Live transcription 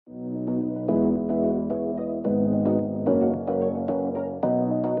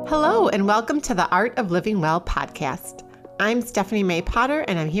Hello, and welcome to the Art of Living Well podcast. I'm Stephanie Mae Potter,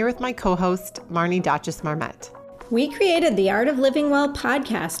 and I'm here with my co-host, Marnie Dotches-Marmette. We created the Art of Living Well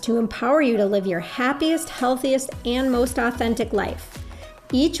podcast to empower you to live your happiest, healthiest, and most authentic life.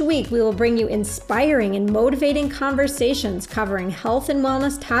 Each week, we will bring you inspiring and motivating conversations covering health and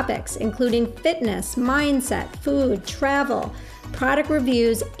wellness topics, including fitness, mindset, food, travel, product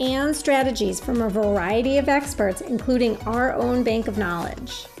reviews, and strategies from a variety of experts, including our own bank of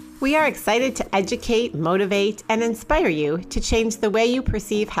knowledge. We are excited to educate, motivate, and inspire you to change the way you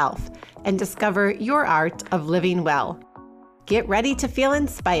perceive health and discover your art of living well. Get ready to feel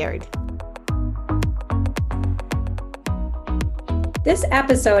inspired. This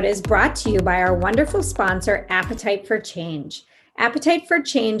episode is brought to you by our wonderful sponsor, Appetite for Change. Appetite for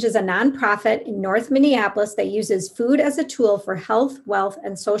Change is a nonprofit in North Minneapolis that uses food as a tool for health, wealth,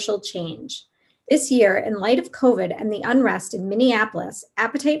 and social change. This year, in light of COVID and the unrest in Minneapolis,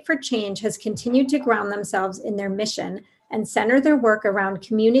 Appetite for Change has continued to ground themselves in their mission and center their work around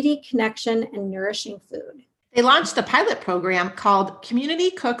community connection and nourishing food. They launched a pilot program called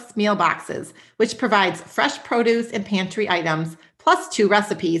Community Cooks Meal Boxes, which provides fresh produce and pantry items, plus 2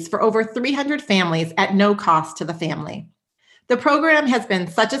 recipes for over 300 families at no cost to the family. The program has been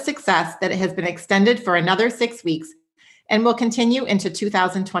such a success that it has been extended for another 6 weeks and will continue into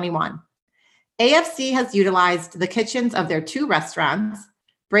 2021. AFC has utilized the kitchens of their 2 restaurants,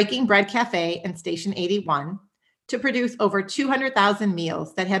 Breaking Bread Cafe and Station 81, to produce over 200,000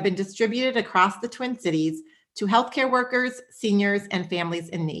 meals that have been distributed across the Twin Cities to healthcare workers, seniors, and families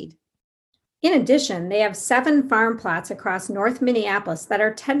in need. In addition, they have 7 farm plots across North Minneapolis that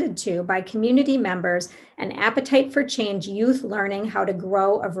are tended to by community members and Appetite for Change youth learning how to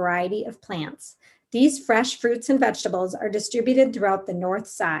grow a variety of plants. These fresh fruits and vegetables are distributed throughout the North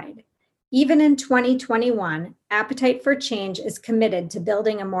Side. Even in 2021, Appetite for Change is committed to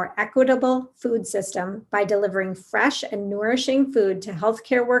building a more equitable food system by delivering fresh and nourishing food to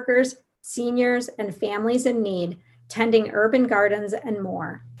healthcare workers, seniors, and families in need, tending urban gardens, and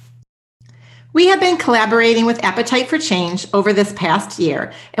more. We have been collaborating with Appetite for Change over this past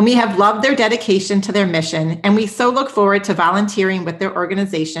year, and we have loved their dedication to their mission, and we so look forward to volunteering with their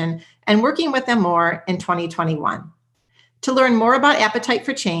organization and working with them more in 2021. To learn more about Appetite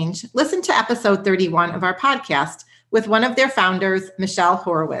for Change, listen to episode 31 of our podcast with one of their founders, Michelle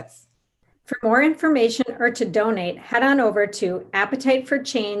Horowitz. For more information or to donate, head on over to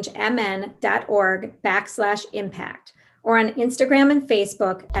appetiteforchangemn.org/impact or on Instagram and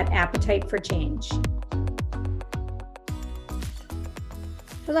Facebook at Appetite for Change.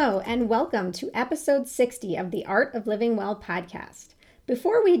 Hello, and welcome to episode 60 of the Art of Living Well podcast.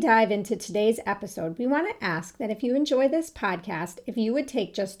 Before we dive into today's episode, we want to ask that if you enjoy this podcast, if you would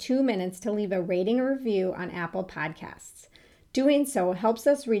take just 2 minutes to leave a rating or review on Apple Podcasts. Doing so helps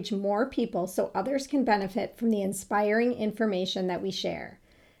us reach more people so others can benefit from the inspiring information that we share.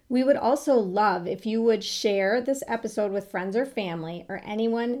 We would also love if you would share this episode with friends or family or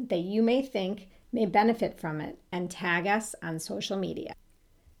anyone that you may think may benefit from it and tag us on social media.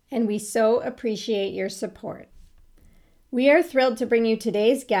 And we so appreciate your support. We are thrilled to bring you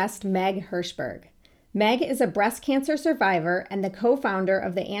today's guest, Meg Hirshberg. Meg is a breast cancer survivor and the co-founder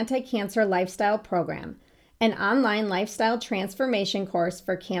of the Anticancer Lifestyle Program, an online lifestyle transformation course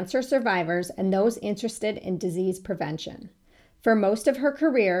for cancer survivors and those interested in disease prevention. For most of her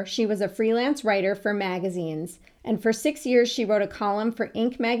career, she was a freelance writer for magazines, and for 6 years she wrote a column for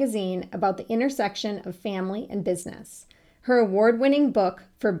Inc. magazine about the intersection of family and business. Her award-winning book,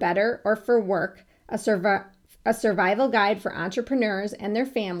 For Better or For Work, a survival guide for entrepreneurs and their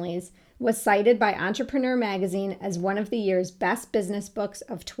families, was cited by Entrepreneur magazine as one of the year's best business books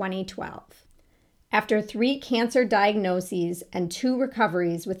of 2012. After 3 cancer diagnoses and 2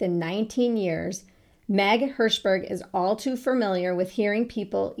 recoveries within 19 years, Meg Hirshberg is all too familiar with hearing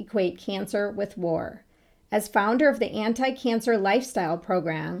people equate cancer with war. As founder of the Anticancer Lifestyle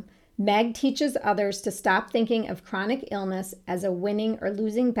Program, Meg teaches others to stop thinking of chronic illness as a winning or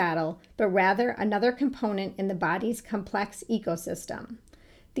losing battle, but rather another component in the body's complex ecosystem.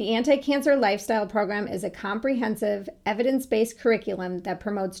 The Anticancer Lifestyle Program is a comprehensive, evidence-based curriculum that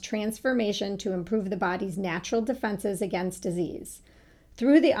promotes transformation to improve the body's natural defenses against disease.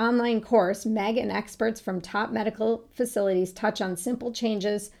 Through the online course, Meg and experts from top medical facilities touch on simple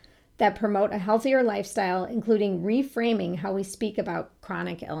changes that promote a healthier lifestyle, including reframing how we speak about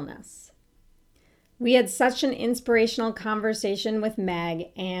chronic illness. We had such an inspirational conversation with Meg,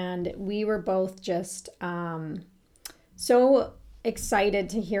 and we were both just so excited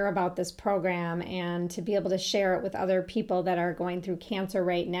to hear about this program and to be able to share it with other people that are going through cancer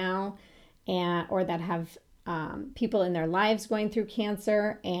right now or that have people in their lives going through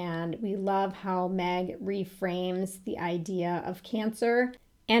cancer. And we love how Meg reframes the idea of cancer.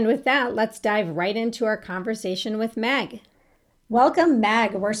 And with that, let's dive right into our conversation with Meg. Welcome,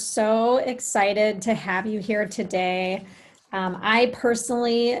 Meg. We're so excited to have you here today. I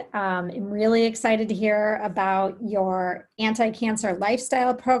personally am really excited to hear about your Anticancer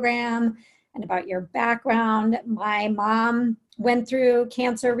Lifestyle Program and about your background. My mom went through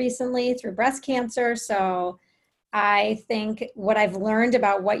cancer recently, through breast cancer. So I think what I've learned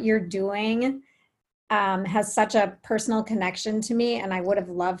about what you're doing has such a personal connection to me, and I would have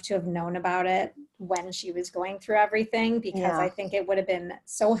loved to have known about it when she was going through everything, because I think it would have been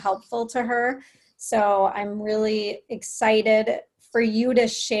so helpful to her. So I'm really excited for you to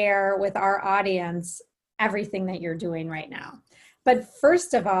share with our audience everything that you're doing right now. But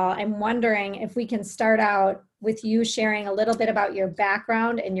first of all, I'm wondering if we can start out with you sharing a little bit about your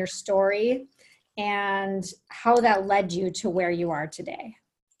background and your story and how that led you to where you are today.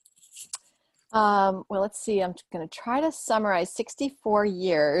 Well, let's see. I'm going to try to summarize 64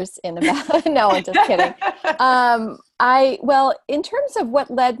 years in about, no, I'm just kidding. Well, in terms of what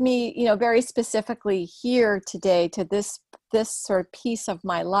led me, very specifically here today to this sort of piece of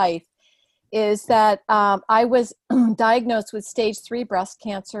my life is that I was diagnosed with stage 3 breast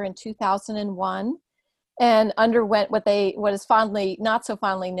cancer in 2001 and underwent what is fondly, not so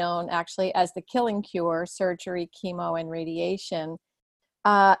fondly known actually, as the killing cure: surgery, chemo, and radiation.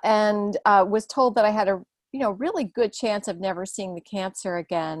 And was told that I had a really good chance of never seeing the cancer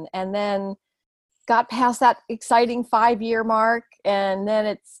again. And then got past that exciting 5-year mark, and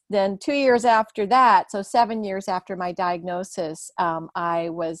then 2 years after that, so 7 years after my diagnosis, I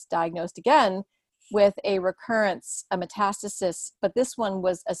was diagnosed again with a recurrence, a metastasis, but this one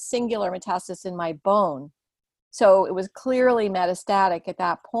was a singular metastasis in my bone. So it was clearly metastatic at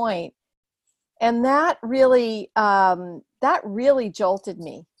that point. And that really jolted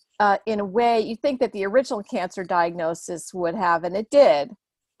me in a way. You think that the original cancer diagnosis would have, and it did,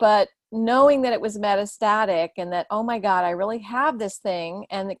 but knowing that it was metastatic and that, oh my God, I really have this thing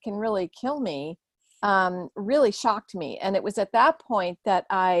and it can really kill me, really shocked me. And it was at that point that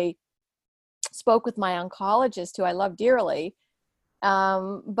I spoke with my oncologist, who I love dearly,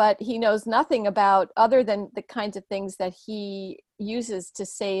 but he knows nothing about, other than the kinds of things that he uses to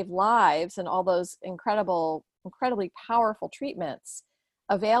save lives and all those incredibly powerful treatments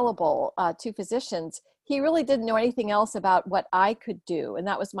available to physicians. He really didn't know anything else about what I could do. And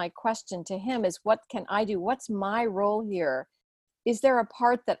that was my question to him: is what can I do? What's my role here? Is there a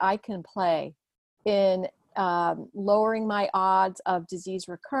part that I can play in lowering my odds of disease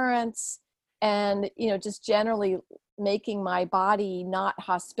recurrence, and just generally making my body not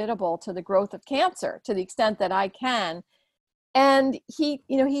hospitable to the growth of cancer to the extent that I can? And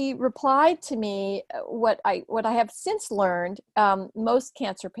he replied to me what I have since learned. Most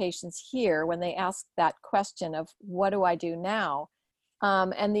cancer patients hear when they ask that question of what do I do now,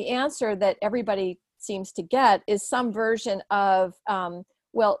 and the answer that everybody seems to get is some version of,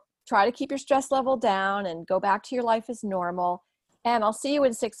 well, try to keep your stress level down and go back to your life as normal, and I'll see you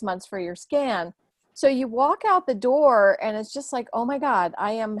in 6 months for your scan. So you walk out the door and it's just like, oh my God,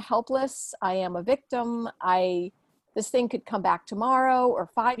 I am helpless. I am a victim. This thing could come back tomorrow, or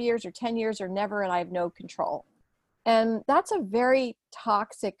 5 years, or 10 years, or never, and I have no control. And that's a very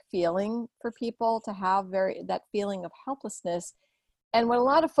toxic feeling for people to have, that feeling of helplessness. And what a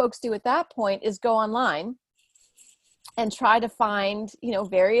lot of folks do at that point is go online and try to find,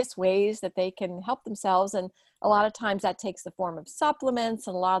 various ways that they can help themselves. And a lot of times that takes the form of supplements,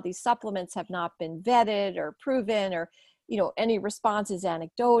 and a lot of these supplements have not been vetted or proven, or, any response is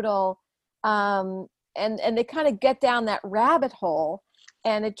anecdotal. And they kind of get down that rabbit hole,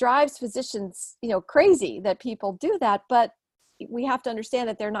 and it drives physicians, crazy that people do that. But we have to understand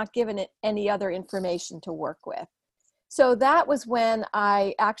that they're not given it any other information to work with. So that was when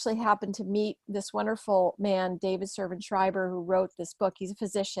I actually happened to meet this wonderful man, David Servan-Schreiber, who wrote this book. He's a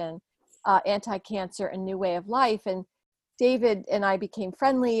physician, Anti-Cancer: A New Way of Life. And David and I became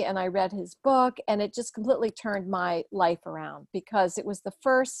friendly, and I read his book, and it just completely turned my life around, because it was the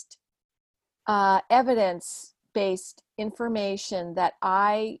first evidence-based information that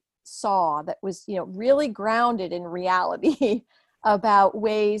I saw that was, really grounded in reality about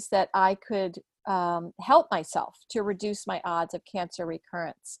ways that I could help myself to reduce my odds of cancer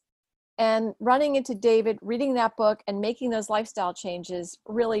recurrence. And running into David, reading that book, and making those lifestyle changes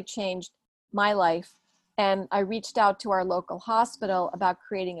really changed my life. And I reached out to our local hospital about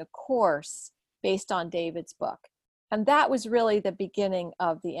creating a course based on David's book. And that was really the beginning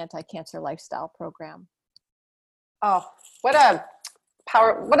of the Anticancer Lifestyle Program. Oh, what a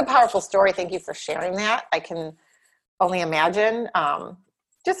what a powerful story. Thank you for sharing that. I can only imagine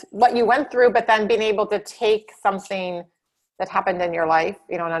just what you went through, but then being able to take something that happened in your life,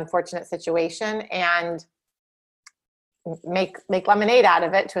 you know, an unfortunate situation, and make lemonade out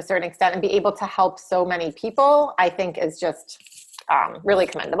of it to a certain extent and be able to help so many people, I think is just really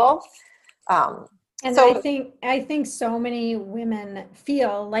commendable. And so I think so many women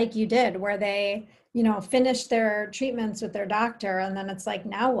feel like you did, where they, you know, finish their treatments with their doctor, and then it's like,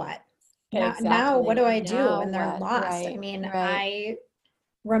 now what? Now what do I do? And they're lost. I mean, I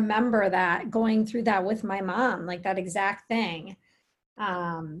remember that, going through that with my mom, like that exact thing.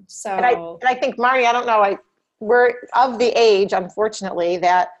 And I think, Marnie, I don't know, we're of the age, unfortunately,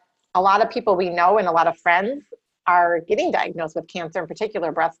 that a lot of people we know and a lot of friends are getting diagnosed with cancer, in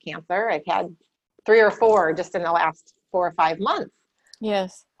particular breast cancer. I've had 3 or 4 just in the last 4 or 5 months.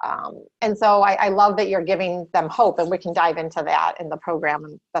 Yes. And so I love that you're giving them hope, and we can dive into that in the program.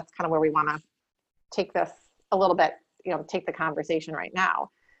 And that's kind of where we want to take this a little bit, you know, take the conversation right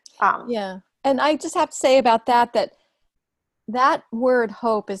now. Yeah. And I just have to say about that word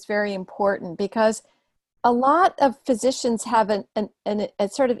hope is very important, because a lot of physicians have a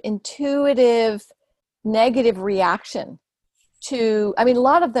sort of intuitive negative reaction to, I mean, a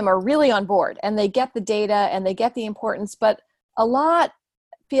lot of them are really on board and they get the data and they get the importance, but a lot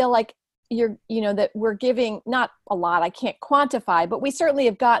feel like that we're giving, not a lot, I can't quantify, but we certainly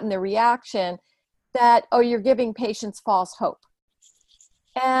have gotten the reaction that, oh, you're giving patients false hope.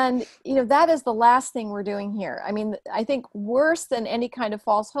 And, that is the last thing we're doing here. I mean, I think worse than any kind of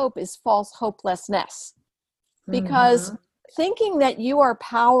false hope is false hopelessness, because thinking that you are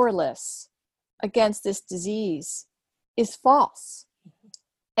powerless against this disease is false.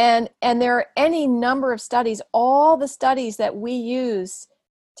 And there are any number of studies. All the studies that we use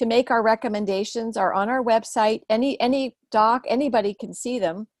to make our recommendations are on our website. Any doc, anybody can see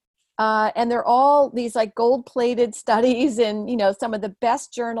them. And they're all these like gold-plated studies in, some of the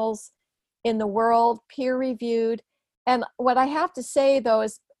best journals in the world, peer-reviewed. And what I have to say, though,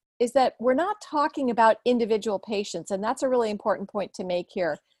 is that we're not talking about individual patients. And that's a really important point to make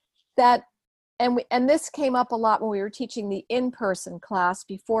here. And this came up a lot when we were teaching the in-person class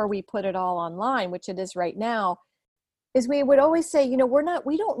before we put it all online, which it is right now, is we would always say,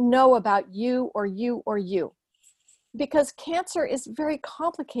 we don't know about you or you or you, because cancer is very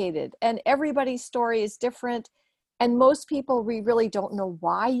complicated and everybody's story is different. And most people, we really don't know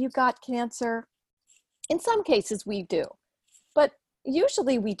why you got cancer. In some cases we do, but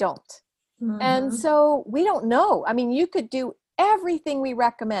usually we don't. And so we don't know. I mean, you could do everything we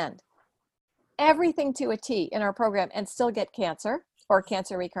recommend, everything to a T in our program, and still get cancer or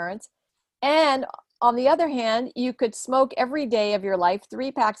cancer recurrence. And on the other hand, you could smoke every day of your life,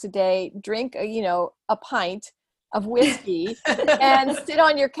 3 packs a day, drink, a pint of whiskey and sit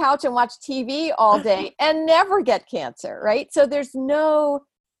on your couch and watch TV all day and never get cancer, right? So there's no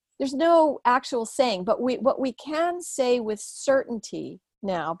actual saying, but what we can say with certainty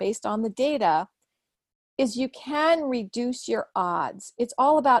now, based on the data, is you can reduce your odds. It's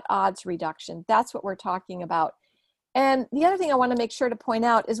all about odds reduction. That's what we're talking about. And the other thing I want to make sure to point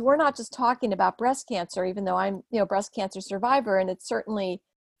out is we're not just talking about breast cancer, even though I'm, breast cancer survivor, and it's certainly,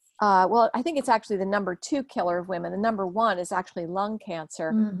 I think it's actually the number 2 killer of women. The number 1 is actually lung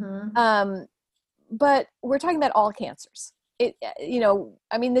cancer. But we're talking about all cancers.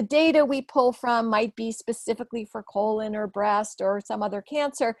 The data we pull from might be specifically for colon or breast or some other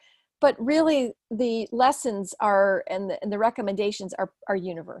cancer, but really the lessons are, and the recommendations are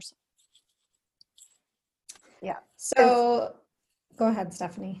universal. Yeah. So go ahead,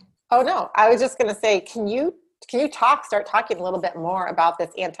 Stephanie. Oh, no, I was just going to say, can you start talking a little bit more about this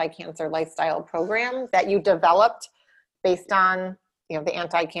Anticancer Lifestyle Program that you developed based on, the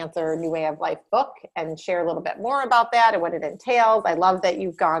Anti-Cancer New Way of Life book, and share a little bit more about that and what it entails? I love that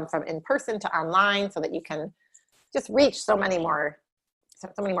you've gone from in-person to online so that you can just reach so many more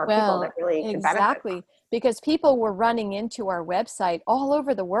people that really can benefit. Exactly, because people were running into our website all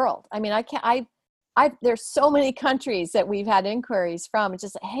over the world. I mean, there's so many countries that we've had inquiries from. It's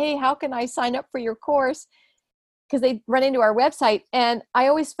just, hey, how can I sign up for your course? Because they run into our website, and I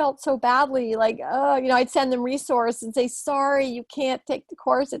always felt so badly, like, I'd send them resource and say, sorry, you can't take the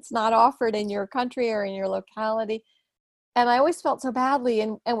course. It's not offered in your country or in your locality. And I always felt so badly.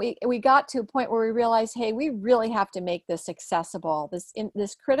 And we got to a point where we realized, hey, we really have to make this accessible,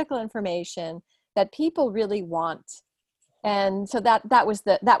 this critical information that people really want. And so that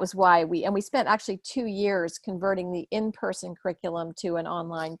was why we spent actually 2 years converting the in-person curriculum to an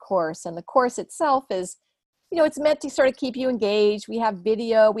online course. And the course itself is, it's meant to sort of keep you engaged. We have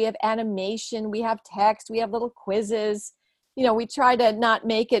video, we have animation, we have text, we have little quizzes. we try to not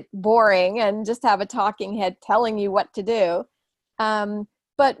make it boring and just have a talking head telling you what to do.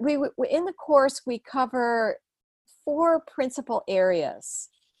 But in the course, we cover 4 principal areas.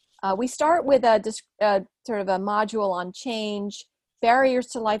 We start with sort of a module on change, barriers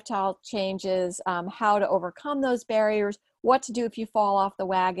to lifestyle changes, how to overcome those barriers, what to do if you fall off the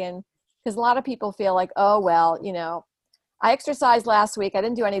wagon. Because a lot of people feel like, oh, well, I exercised last week. I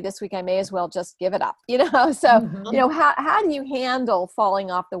didn't do any this week. I may as well just give it up, So, how do you handle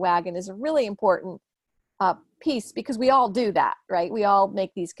falling off the wagon is a really important piece, because we all do that, right? We all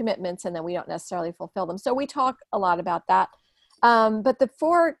make these commitments and then we don't necessarily fulfill them. So we talk a lot about that. But the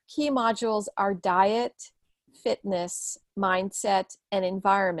 4 key modules are diet, fitness, mindset, and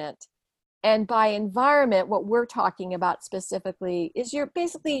environment. And by environment, what we're talking about specifically is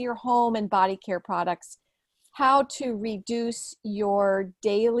basically your home and body care products, how to reduce your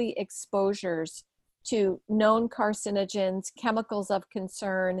daily exposures to known carcinogens, chemicals of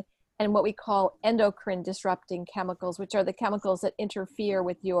concern, and what we call endocrine disrupting chemicals, which are the chemicals that interfere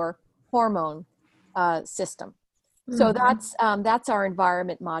with your hormone system. So that's our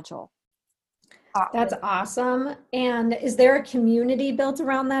environment module. That's awesome. And is there a community built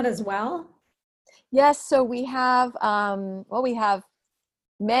around that as well? Yes. So we have, we have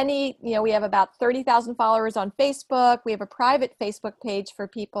many, we have about 30,000 followers on Facebook. We have a private Facebook page for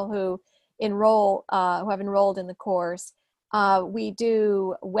people who have enrolled in the course. We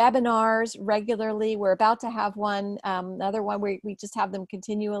do webinars regularly. We're about to have one, another one where we just have them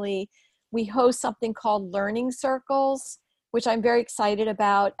continually. We host something called learning circles, which I'm very excited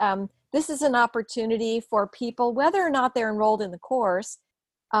about. This is an opportunity for people, whether or not they're enrolled in the course,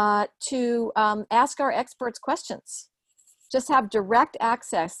 to ask our experts questions. Just have direct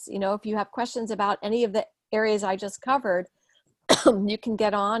access. If you have questions about any of the areas I just covered, you can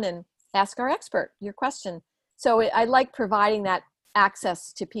get on and ask our expert your question. So I like providing that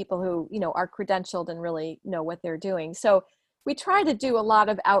access to people who, are credentialed and really know what they're doing. So we try to do a lot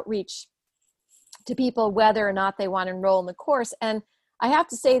of outreach to people, whether or not they want to enroll in the course. And I have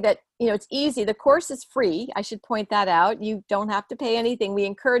to say that, it's easy. The course is free. I should point that out. You don't have to pay anything. We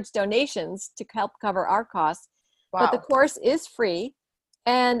encourage donations to help cover our costs. Wow. But the course is free,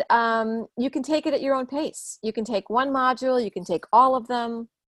 and you can take it at your own pace. You can take one module. You can take all of them.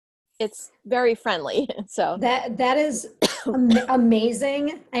 It's very friendly. So that is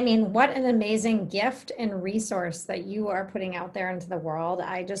amazing. I mean, what an amazing gift and resource that you are putting out there into the world.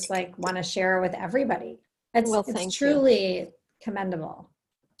 I just want to share with everybody. It's truly commendable.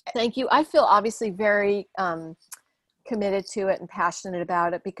 Thank you. I feel obviously very committed to it and passionate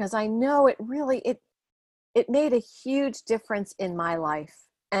about it, because I know it really, it made a huge difference in my life.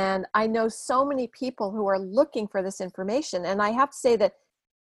 And I know so many people who are looking for this information. And I have to say that,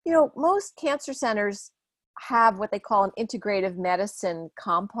 most cancer centers have what they call an integrative medicine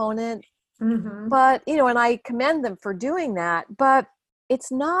component. But, and I commend them for doing that, but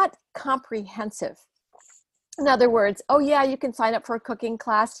it's not comprehensive. In other words, oh yeah, you can sign up for a cooking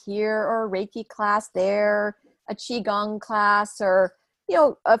class here, or a Reiki class there, a Qigong class, or,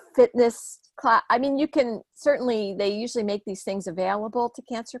 a fitness class. I mean, you can certainly, they usually make these things available to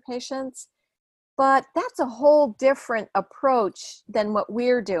cancer patients, but that's a whole different approach than what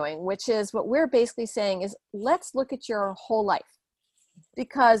we're doing, which is what we're basically saying is, let's look at your whole life,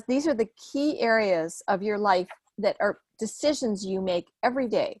 because these are the key areas of your life that are decisions you make every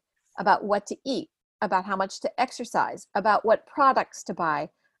day about what to eat, about how much to exercise, about what products to buy,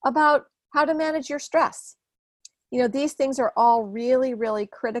 about how to manage your stress. These things are all really, really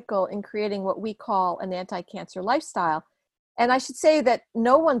critical in creating what we call an anti-cancer lifestyle. And I should say that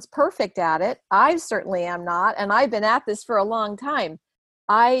no one's perfect at it. I certainly am not. And I've been at this for a long time.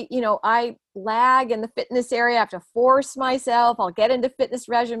 I lag in the fitness area. I have to force myself. I'll get into fitness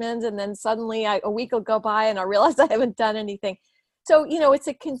regimens, and then suddenly a week will go by and I'll realize I haven't done anything. So, it's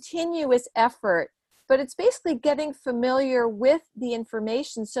a continuous effort. But it's basically getting familiar with the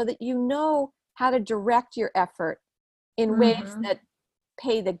information so that you know how to direct your effort in ways that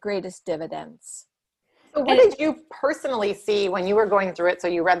pay the greatest dividends. So what did you personally see when you were going through it? So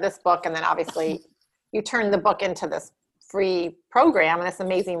you read this book, and then obviously you turned the book into this free program and this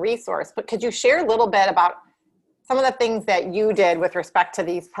amazing resource. But could you share a little bit about some of the things that you did with respect to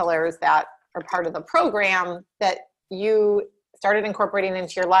these pillars that are part of the program that you started incorporating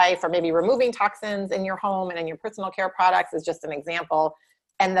into your life, or maybe removing toxins in your home and in your personal care products is just an example,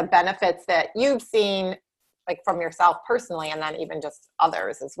 and the benefits that you've seen from yourself personally, and then even just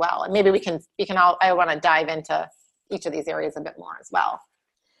others as well. And maybe we can all, I want to dive into each of these areas a bit more as well.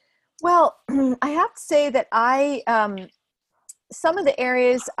 Well, I have to say that some of the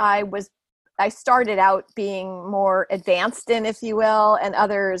areas I was I started out being more advanced in, if you will, and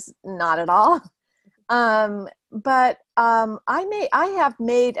others not at all. But I have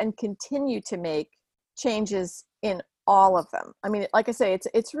made and continue to make changes in all of them. I mean, like I say,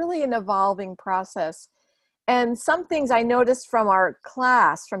 it's really an evolving process. And some things I noticed from our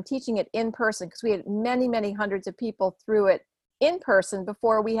class, from teaching it in person, because we had many, many hundreds of people through it in person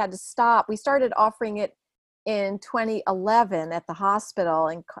before we had to stop. We started offering it in 2011 at the hospital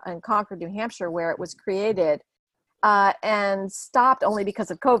in Concord, New Hampshire, where it was created, and stopped only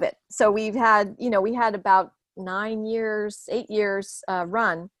because of COVID. So we had about 8 years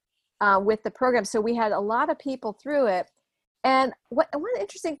run with the program. So we had a lot of people through it. And one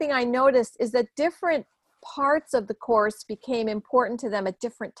interesting thing I noticed is that different parts of the course became important to them at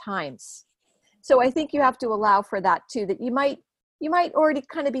different times. So I think you have to allow for that too, that you might already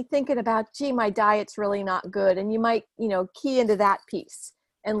kind of be thinking about, gee, my diet's really not good. And you might, key into that piece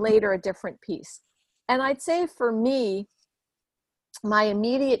and later a different piece. And I'd say for me, my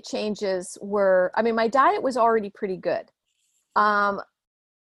immediate changes were, my diet was already pretty good.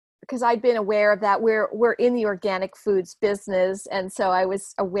 Because I'd been aware of that. We're in the organic foods business. And so I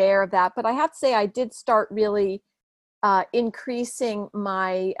was aware of that, but I have to say I did start really increasing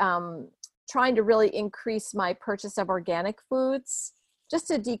my, trying to really increase my purchase of organic foods, just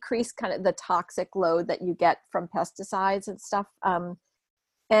to decrease kind of the toxic load that you get from pesticides and stuff.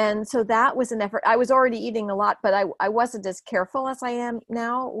 And so that was an effort. I was already eating a lot, but I wasn't as careful as I am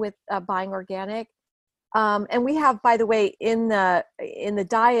now with buying organic. And we have, by the way, in the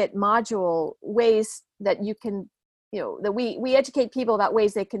diet module, ways that you can, that we educate people about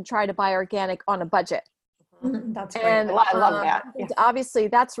ways they can try to buy organic on a budget. That's great. And I love that. Yeah. Obviously,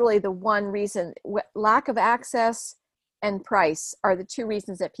 that's really the one reason. Lack of access and price are the two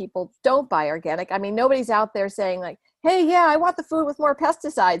reasons that people don't buy organic. I mean, nobody's out there saying like, hey, yeah, I want the food with more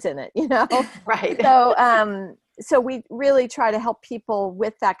pesticides in it, Right. So we really try to help people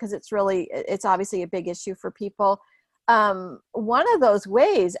with that, because it's obviously a big issue for people. One of those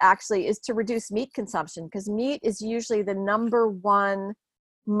ways actually is to reduce meat consumption, because meat is usually the number one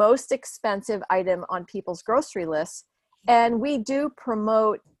most expensive item on people's grocery lists. And we do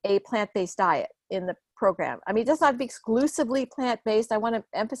promote a plant-based diet in the program. I mean, it doesn't have to be exclusively plant-based. I want to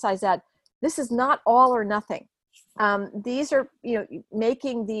emphasize that this is not all or nothing. These are,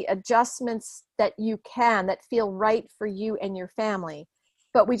 making the adjustments that you can, that feel right for you and your family.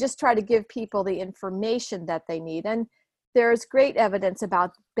 But we just try to give people the information that they need. And there's great evidence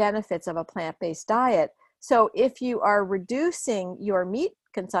about benefits of a plant-based diet. So if you are reducing your meat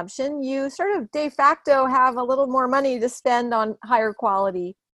consumption, you sort of de facto have a little more money to spend on higher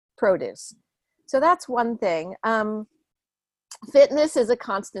quality produce. So that's one thing. Fitness is a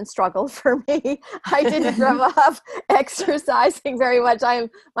constant struggle for me. I didn't grow up exercising very much.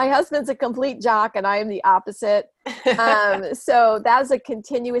 My husband's a complete jock and I am the opposite. So that is a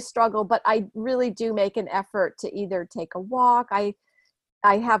continuous struggle, but I really do make an effort to either take a walk. I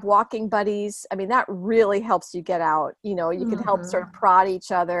have walking buddies. I mean, that really helps you get out. You can help sort of prod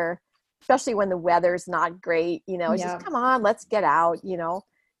each other, especially when the weather's not great. It's just, come on, let's get out,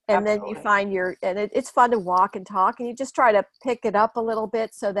 And Absolutely. Then you find it's fun to walk and talk, and you just try to pick it up a little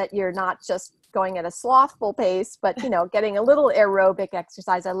bit so that you're not just going at a slothful pace, but, getting a little aerobic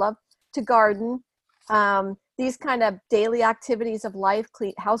exercise. I love to garden. These kind of daily activities of life,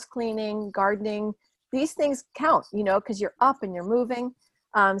 house cleaning, gardening, these things count, because you're up and you're moving.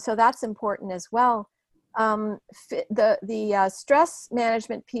 So that's important as well. The stress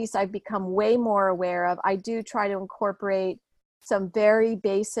management piece I've become way more aware of. I do try to incorporate some very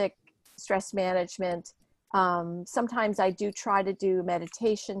basic stress management. Sometimes I do try to do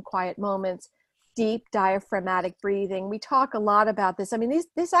meditation, quiet moments, deep diaphragmatic breathing. We talk a lot about this. I mean,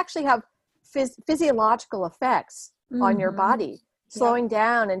 these actually have physiological effects on your body. Slowing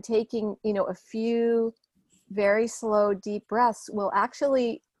down and taking, a few very slow, deep breaths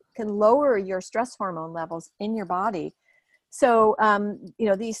can lower your stress hormone levels in your body. So,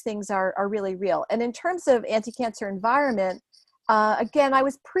 these things are really real. And in terms of anti-cancer environment, again, I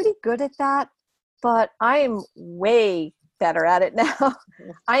was pretty good at that, but I am way better at it now.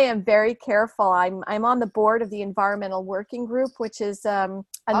 I am very careful. I'm on the board of the Environmental Working Group, which is a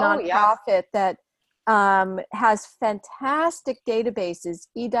nonprofit that has fantastic databases,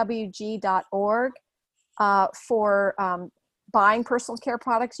 ewg.org, for buying personal care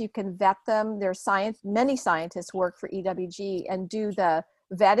products. You can vet them. Many scientists work for EWG and do the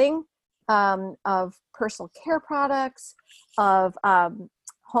vetting of personal care products, of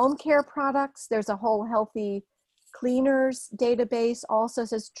home care products. There's a whole healthy cleaners database also.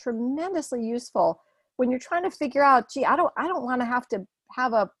 So it's tremendously useful when you're trying to figure out, gee, I don't want to have to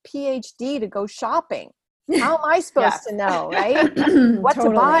have a PhD to go shopping. How am I supposed to know, right? What to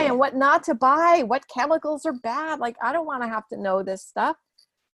Totally. buy and what not to buy, what chemicals are bad. Like, I don't want to have to know this stuff.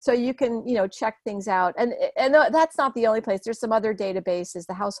 So you can, check things out. And that's not the only place. There's some other databases.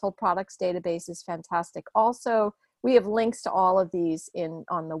 The household products database is fantastic. Also, we have links to all of these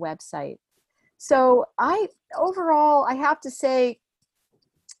on the website. So overall, I have to say,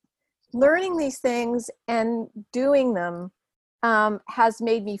 learning these things and doing them has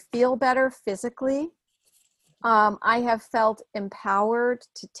made me feel better physically. I have felt empowered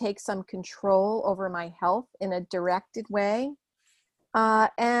to take some control over my health in a directed way.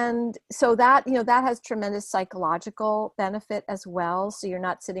 And so that has tremendous psychological benefit as well. So you're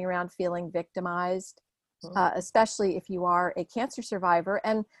not sitting around feeling victimized, especially if you are a cancer survivor.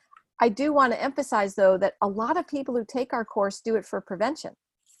 And I do want to emphasize, though, that a lot of people who take our course do it for prevention.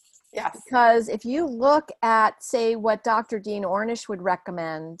 Yes. Because if you look at, say, what Dr. Dean Ornish would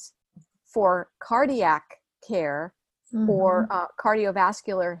recommend for cardiac care or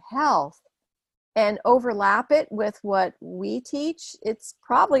cardiovascular health, and overlap it with what we teach, it's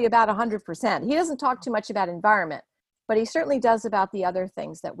probably about 100%. He doesn't talk too much about environment, but he certainly does about the other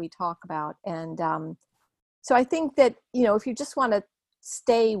things that we talk about. And so I think that, if you just want to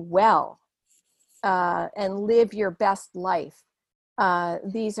stay well and live your best life,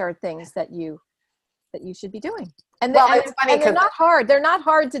 these are things that you should be doing. And, it's funny and they're not hard. They're not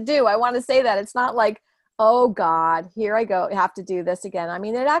hard to do. I want to say that. It's not like, oh God, here I go, I have to do this again. I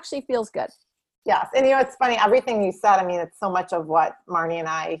mean, it actually feels good. Yes. And it's funny, everything you said, I mean, it's so much of what Marnie and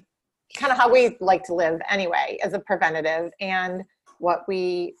I, kind of how we like to live anyway, as a preventative, and what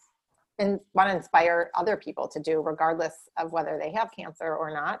we want to inspire other people to do, regardless of whether they have cancer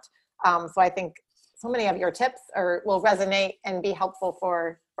or not. So I think so many of your tips will resonate and be helpful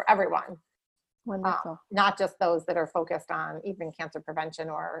for everyone. Wonderful. Not just those that are focused on even cancer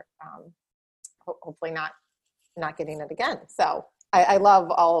prevention or hopefully not getting it again. So I love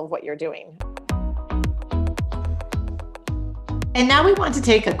all of what you're doing. And now we want to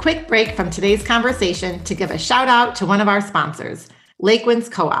take a quick break from today's conversation to give a shout out to one of our sponsors, Lakewinds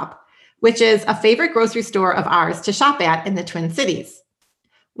Co-op, which is a favorite grocery store of ours to shop at in the Twin Cities.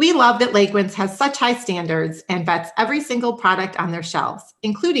 We love that Lakewinds has such high standards and vets every single product on their shelves,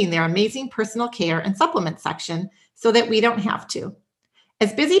 including their amazing personal care and supplement section, so that we don't have to.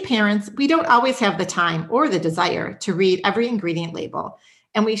 As busy parents, we don't always have the time or the desire to read every ingredient label.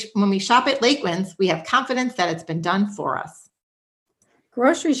 And when we shop at Lakewinds, we have confidence that it's been done for us.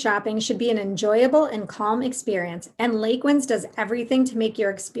 Grocery shopping should be an enjoyable and calm experience, and Lakewinds does everything to make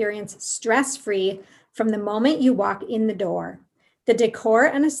your experience stress-free from the moment you walk in the door. The decor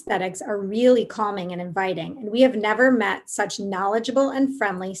and aesthetics are really calming and inviting, and we have never met such knowledgeable and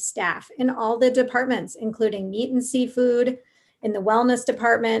friendly staff in all the departments, including meat and seafood, in the wellness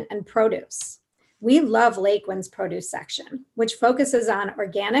department, and produce. We love Lakewinds' produce section, which focuses on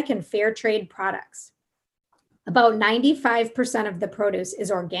organic and fair trade products. About 95% of the produce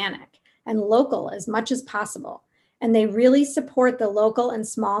is organic and local as much as possible, and they really support the local and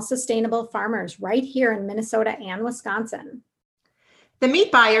small sustainable farmers right here in Minnesota and Wisconsin. The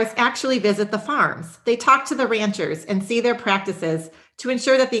meat buyers actually visit the farms. They talk to the ranchers and see their practices to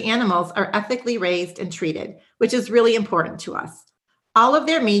ensure that the animals are ethically raised and treated, which is really important to us. All of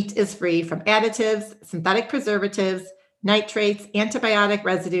their meat is free from additives, synthetic preservatives, nitrates, antibiotic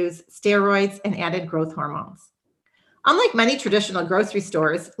residues, steroids, and added growth hormones. Unlike many traditional grocery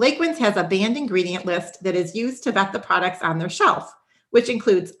stores, Lakewinds has a banned ingredient list that is used to vet the products on their shelf, which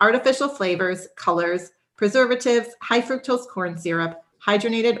includes artificial flavors, colors, preservatives, high fructose corn syrup,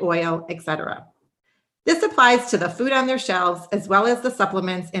 hydrogenated oil, etc. This applies to the food on their shelves, as well as the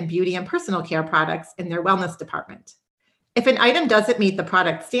supplements and beauty and personal care products in their wellness department. If an item doesn't meet the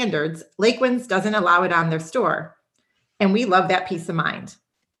product standards, Lakewinds doesn't allow it on their store, and we love that peace of mind.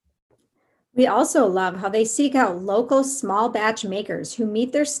 We also love how they seek out local small batch makers who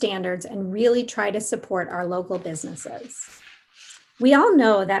meet their standards and really try to support our local businesses. We all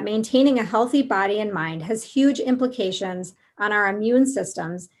know that maintaining a healthy body and mind has huge implications on our immune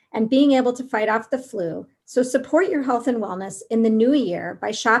systems and being able to fight off the flu. So support your health and wellness in the new year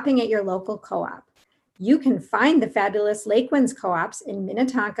by shopping at your local co-op. You can find the fabulous Lakewinds co-ops in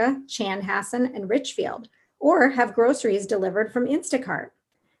Minnetonka, Chanhassen, and Richfield, or have groceries delivered from Instacart.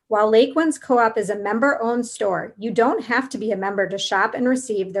 While Lakewinds Co-op is a member-owned store, you don't have to be a member to shop and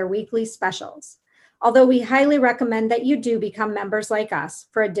receive their weekly specials. Although we highly recommend that you do become members like us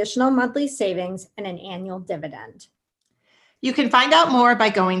for additional monthly savings and an annual dividend. You can find out more by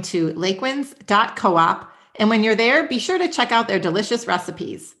going to lakewinds.coop, and when you're there, be sure to check out their delicious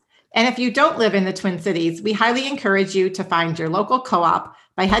recipes. And if you don't live in the Twin Cities, we highly encourage you to find your local co-op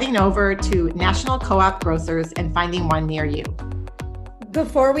by heading over to National Co-op Grocers and finding one near you.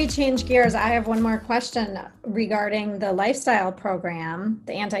 Before we change gears, I have one more question regarding the lifestyle program,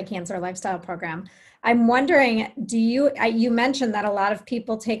 the Anticancer Lifestyle Program. I'm wondering, you mentioned that a lot of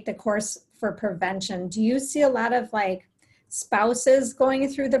people take the course for prevention. Do you see a lot of like spouses going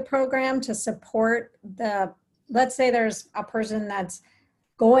through the program to support let's say there's a person that's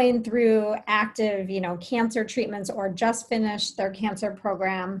going through active, cancer treatments or just finished their cancer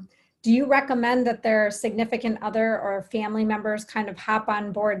program? Do you recommend that their significant other or family members kind of hop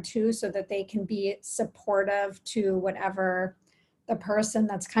on board too, so that they can be supportive to whatever the person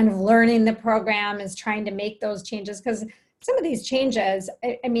that's kind of learning the program is trying to make those changes? Because some of these changes,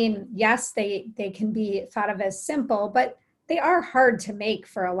 I mean, yes, they can be thought of as simple, but they are hard to make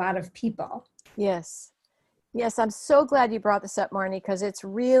for a lot of people. Yes. Yes, I'm so glad you brought this up, Marnie, because it's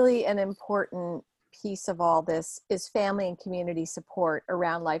really an important piece of all this is family and community support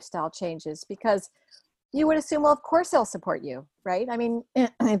around lifestyle changes, because you would assume, well, of course they'll support you, right? I mean,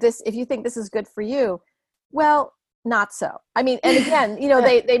 if you think this is good for you, well, not so. I mean, and again,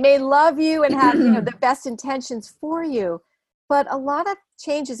 they may love you and have, the best intentions for you, but a lot of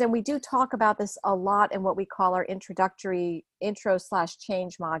changes, and we do talk about this a lot in what we call our intro/change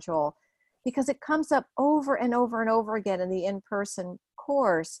module, because it comes up over and over and over again in the in-person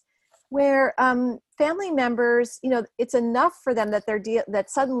course, where family members, it's enough for them that that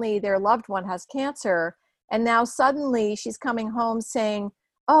suddenly their loved one has cancer, and now suddenly she's coming home saying,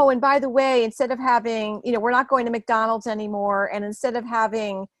 oh, and by the way, instead of having, we're not going to McDonald's anymore, and instead of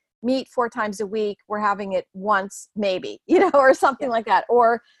having meat 4 times a week, we're having it once, maybe, or something like that.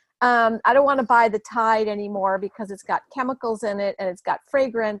 Or I don't want to buy the Tide anymore because it's got chemicals in it and it's got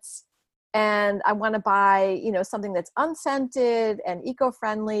fragrance, and I want to buy, something that's unscented and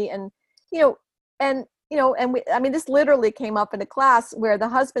eco-friendly. And, this literally came up in a class where the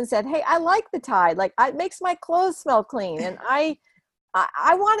husband said, hey, I like the Tide. Like, it makes my clothes smell clean. And I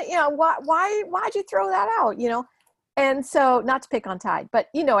want to, why'd you throw that out? And so, not to pick on Tide, but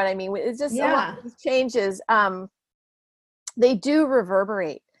you know what I mean? It's just a lot of these changes. They do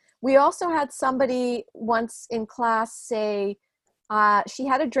reverberate. We also had somebody once in class say, she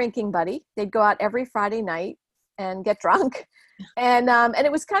had a drinking buddy. They'd go out every Friday night and get drunk. And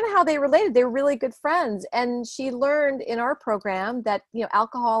it was kind of how they related. They were really good friends. And she learned in our program that,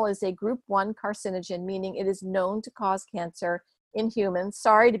 alcohol is a group 1 carcinogen, meaning it is known to cause cancer in humans.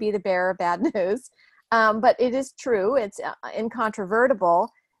 Sorry to be the bearer of bad news, but it is true. It's incontrovertible.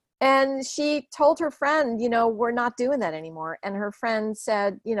 And she told her friend, we're not doing that anymore. And her friend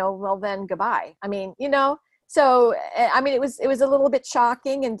said, well, then goodbye. I mean, so, it was a little bit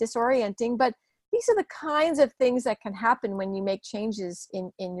shocking and disorienting, but these are the kinds of things that can happen when you make changes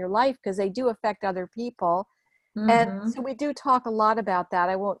in your life, because they do affect other people. Mm-hmm. And so we do talk a lot about that.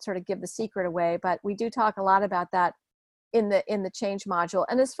 I won't sort of give the secret away, but we do talk a lot about that in the change module.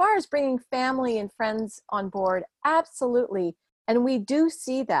 And as far as bringing family and friends on board, absolutely. And we do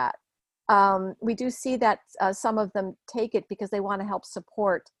see that. Some of them take it because they want to help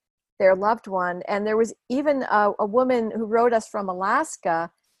support their loved one. And there was even a woman who wrote us from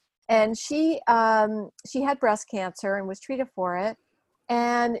Alaska, and she had breast cancer and was treated for it.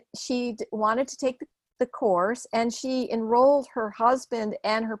 And she wanted to take the course, and she enrolled her husband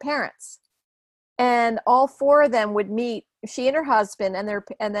and her parents. And all 4 of them would meet, she and her husband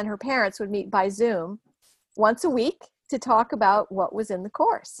and then her parents would meet by Zoom once a week to talk about what was in the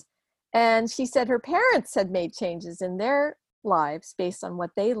course. And she said her parents had made changes in their lives based on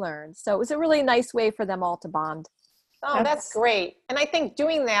what they learned. So it was a really nice way for them all to bond. Oh, that's great. And I think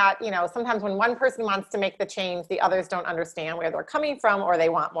doing that, sometimes when one person wants to make the change, the others don't understand where they're coming from, or they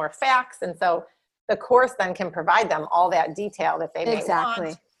want more facts. And so the course then can provide them all that detail that they may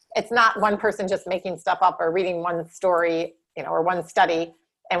want. It's not one person just making stuff up or reading one story, or one study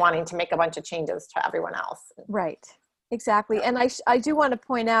and wanting to make a bunch of changes to everyone else. Right. Exactly. And I do want to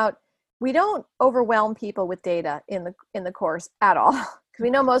point out, we don't overwhelm people with data in the course at all, because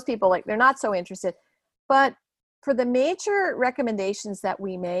we know most people, they're not so interested. But for the major recommendations that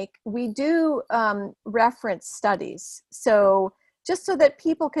we make, we do reference studies. So just so that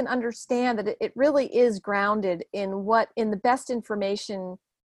people can understand that it really is grounded in the best information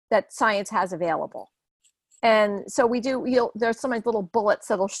that science has available. And so we do, there's some little bullets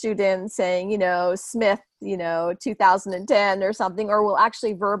that'll shoot in saying, Smith, 2010 or something, or we'll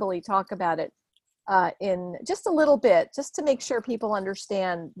actually verbally talk about it in just a little bit, just to make sure people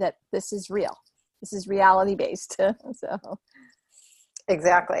understand that this is real. This is reality based. So.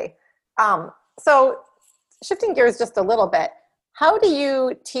 Exactly. So shifting gears just a little bit, How do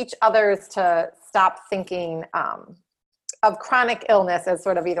you teach others to stop thinking of chronic illness as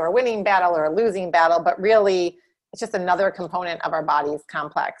sort of either a winning battle or a losing battle, but really it's just another component of our body's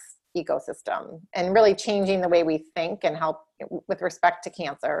complex ecosystem, and really changing the way we think and help with respect to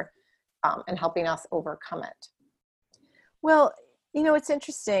cancer, and helping us overcome it? Well, it's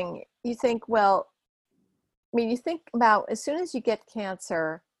interesting. You think, you think about as soon as you get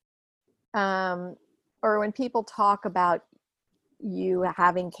cancer, or when people talk about you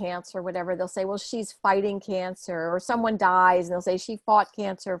having cancer, whatever, they'll say, well, she's fighting cancer, or someone dies and they'll say she fought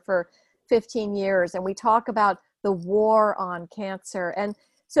cancer for 15 years. And we talk about the war on cancer. And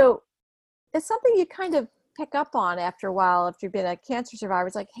so it's something you kind of pick up on after a while, after you've been a cancer survivor.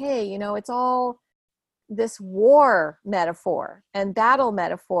 It's like, hey, it's all this war metaphor and battle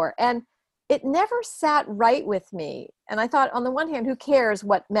metaphor. And it never sat right with me. And I thought, on the one hand, who cares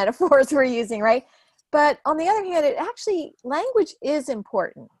what metaphors we're using, right? But on the other hand, language is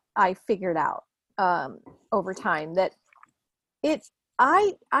important. I figured out over time that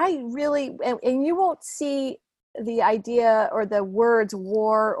I really, and you won't see the idea or the words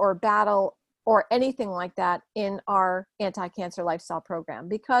war or battle or anything like that in our Anticancer Lifestyle Program,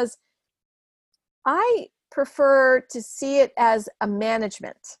 because I prefer to see it as a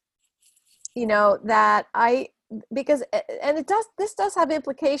management, this does have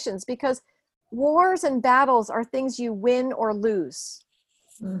implications, because wars and battles are things you win or lose.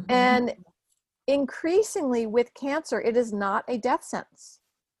 Mm-hmm. And increasingly with cancer, it is not a death sentence.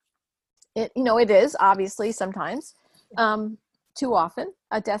 It is obviously sometimes, too often,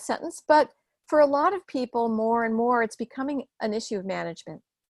 a death sentence, but for a lot of people, more and more, it's becoming an issue of management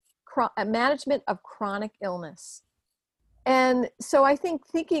of chronic illness. And so I think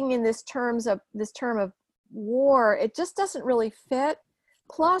thinking in this term of war, it just doesn't really fit.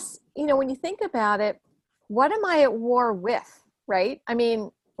 Plus, when you think about it, what am I at war with, right? I mean,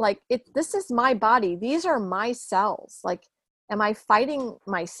 this is my body. These are my cells. Am I fighting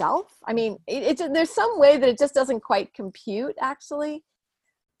myself? I mean, there's some way that it just doesn't quite compute, actually.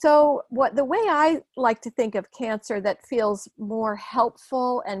 So the way I like to think of cancer that feels more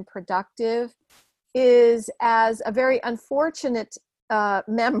helpful and productive is as a very unfortunate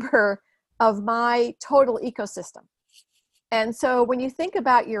member of my total ecosystem. And so when you think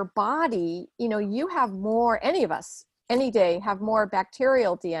about your body, you have more, any of us, any day, have more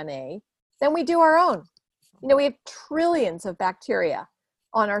bacterial DNA than we do our own. We have trillions of bacteria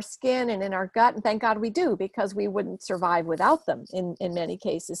on our skin and in our gut, and thank God we do, because we wouldn't survive without them in many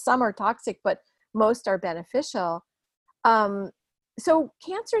cases. Some are toxic, but most are beneficial. So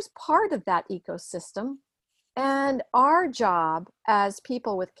cancer is part of that ecosystem, and our job as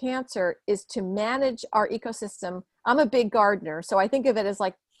people with cancer is to manage our ecosystem. I'm a big gardener, so I think of it as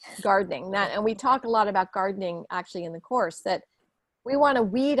like gardening. And we talk a lot about gardening actually in the course, that we want to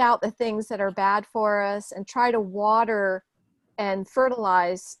weed out the things that are bad for us and try to water and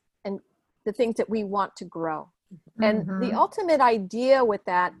fertilize and the things that we want to grow. And the ultimate idea with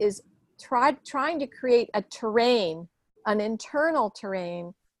that is trying to create a terrain, an internal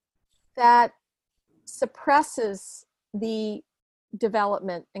terrain that suppresses the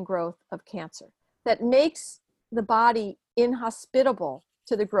development and growth of cancer, that makes the body inhospitable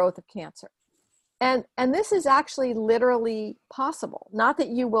to the growth of cancer. And this is actually literally possible. Not that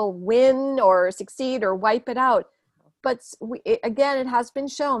you will win or succeed or wipe it out, but again, it has been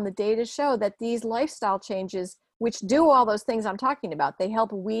shown, the data show that these lifestyle changes, which do all those things I'm talking about, they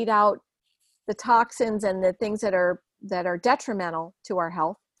help weed out the toxins and the things that are detrimental to our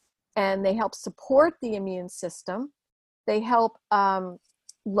health, and they help support the immune system. They help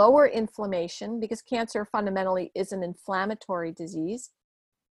lower inflammation, because cancer fundamentally is an inflammatory disease,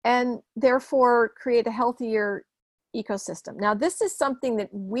 and therefore create a healthier ecosystem. Now, this is something that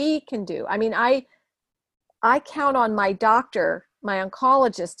we can do. I mean, I count on my doctor, my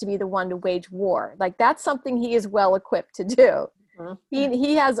oncologist, to be the one to wage war. That's something he is well equipped to do.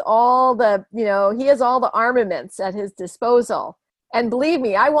 He has all the armaments at his disposal. And believe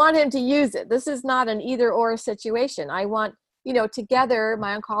me, I want him to use it. This is not an either or situation. I want, together,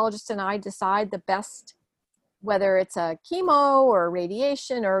 my oncologist and I decide the best, whether it's a chemo or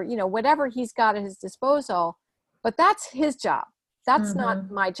radiation or, whatever he's got at his disposal. But that's his job. That's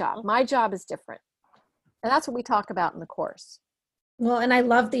not my job. My job is different. And that's what we talk about in the course. Well, and I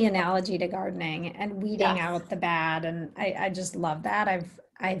love the analogy to gardening and weeding out the bad. And I just love that.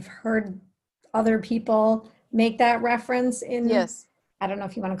 I've heard other people make that reference in, yes, I don't know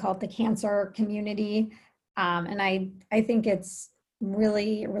if you want to call it the cancer community. And I think it's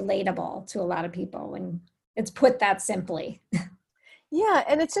really relatable to a lot of people when it's put that simply. Yeah.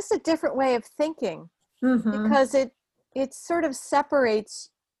 And it's just a different way of thinking, because it sort of separates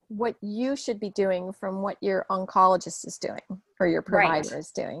what you should be doing from what your oncologist is doing or your provider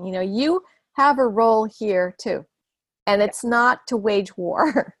is doing. You know, you have a role here too, and it's not to wage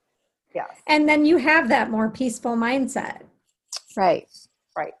war. Yes. And then you have that more peaceful mindset. Right.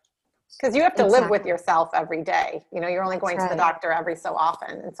 Right. Because you have to live with yourself every day. You know, you're only going to the doctor every so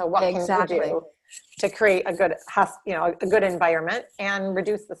often. And so what can you do to create a good, a good environment and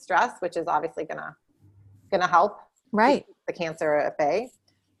reduce the stress, which is obviously gonna help keep the cancer at bay.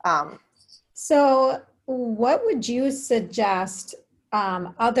 So what would you suggest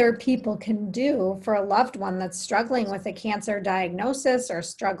other people can do for a loved one that's struggling with a cancer diagnosis or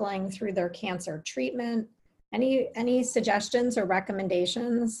struggling through their cancer treatment? Any suggestions or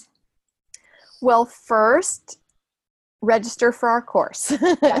recommendations? Well, first, register for our course.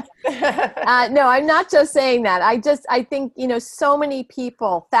 No, I'm not just saying that. I think, you know, so many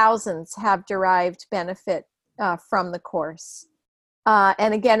people, thousands, have derived benefit from the course.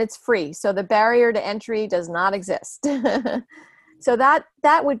 And again, it's free. So the barrier to entry does not exist. So that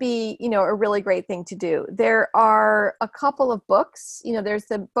would be, you know, a really great thing to do. There are a couple of books. You know, there's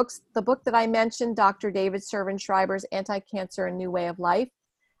the book that I mentioned, Dr. David Servan-Schreiber's Anticancer: A New Way of Life.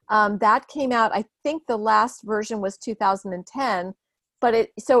 That came out, I think the last version was 2010, but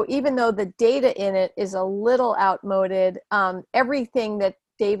so even though the data in it is a little outmoded, everything that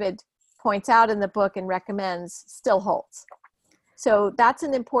David points out in the book and recommends still holds. So that's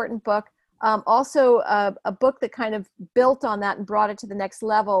an important book. Also, a book that kind of built on that and brought it to the next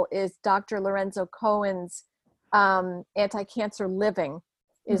level is Dr. Lorenzo Cohen's Anti-Cancer Living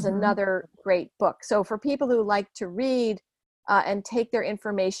is another great book. So for people who like to read and take their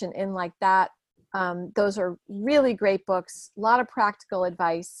information in like that, those are really great books, a lot of practical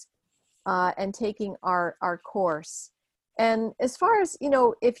advice, and taking our course. And as far as, you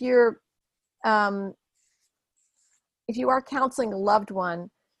know, if you are counseling a loved one,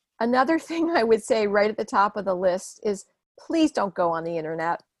 another thing I would say right at the top of the list is please don't go on the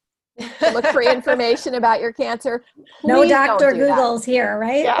internet to look for information about your cancer. No Dr. Google's here,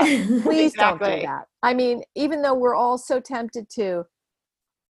 right? Yeah, please don't do that. I mean, even though we're all so tempted to,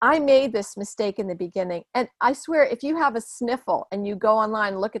 I made this mistake in the beginning. And I swear, if you have a sniffle and you go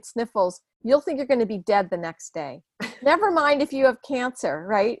online and look at sniffles, you'll think you're going to be dead the next day. Never mind if you have cancer,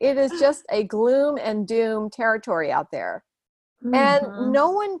 right? It is just a gloom and doom territory out there. And no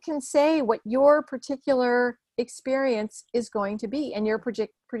one can say what your particular experience is going to be and your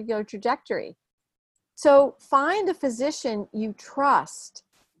particular trajectory. So find a physician you trust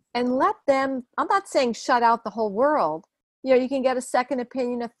and let them, I'm not saying shut out the whole world. You know, you can get a second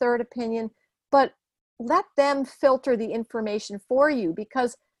opinion, a third opinion, but let them filter the information for you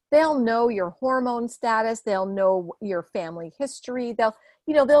because they'll know your hormone status. They'll know your family history.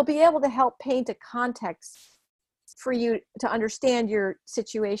 They'll be able to help paint a context for you to understand your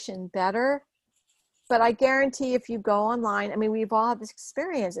situation better. But I guarantee if you go online, I mean, we've all had this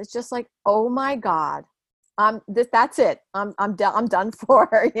experience. It's just like, oh my God, that's it. I'm done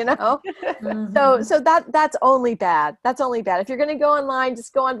for, you know? So that's only bad. That's only bad. If you're going to go online,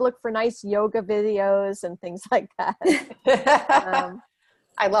 just go on to look for nice yoga videos and things like that.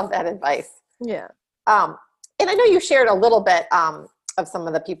 I love that advice. Yeah. And I know you shared a little bit of some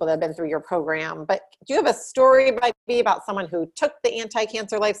of the people that have been through your program, but do you have a story maybe about someone who took the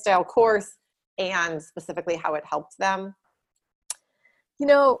Anti-Cancer Lifestyle course and specifically how it helped them? You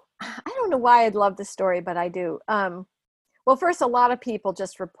know, I don't know why I'd love the story, but I do. Well, first, a lot of people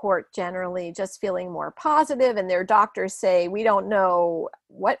just report generally just feeling more positive, and their doctors say, we don't know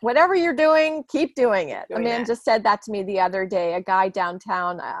whatever you're doing, keep doing it. A man just said that to me the other day, a guy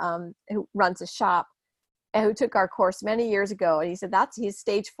downtown who runs a shop and who took our course many years ago. And he said he's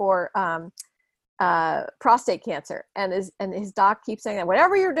stage 4 prostate cancer. And his doc keeps saying that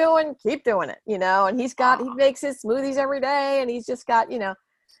whatever you're doing, keep doing it, you know, and he makes his smoothies every day and he's just got, you know,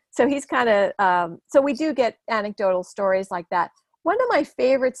 so he's kind of, so we do get anecdotal stories like that. One of my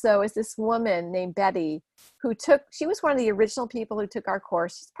favorites though, is this woman named Betty she was one of the original people who took our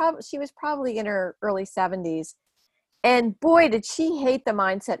course. She was probably in her early 70s. And boy, did she hate the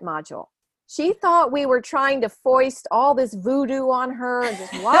mindset module. She thought we were trying to foist all this voodoo on her and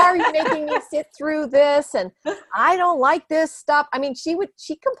just, why are you making me sit through this? And I don't like this stuff. I mean, she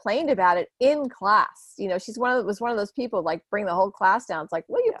complained about it in class. You know, was one of those people like bring the whole class down. It's like,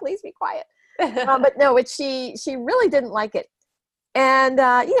 will you please be quiet? But no, she really didn't like it. And,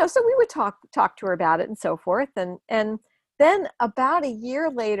 you know, so we would talk to her about it and so forth. And then about a year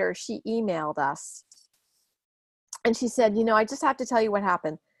later, she emailed us and she said, you know, I just have to tell you what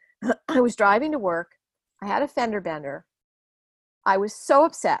happened. I was driving to work. I had a fender bender. I was so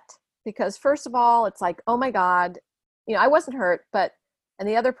upset because first of all, it's like, oh my God, I wasn't hurt, and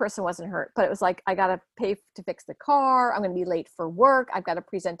the other person wasn't hurt, but it was like, I got to pay to fix the car. I'm going to be late for work. I've got a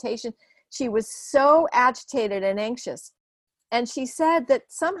presentation. She was so agitated and anxious. And she said that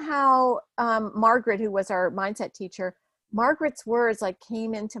somehow Margaret, who was our mindset teacher, Margaret's words like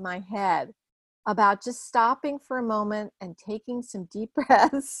came into my head about just stopping for a moment and taking some deep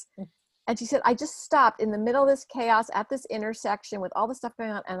breaths. And she said, I just stopped in the middle of this chaos at this intersection with all the stuff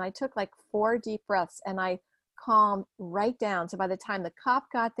going on. And I took like 4 deep breaths and I calmed right down. So by the time the cop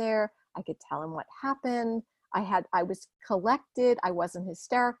got there, I could tell him what happened. I was collected. I wasn't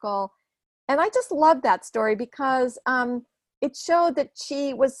hysterical. And I just loved that story because it showed that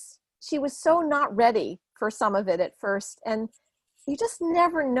she was so not ready for some of it at first. And you just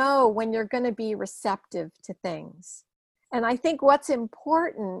never know when you're going to be receptive to things. And I think what's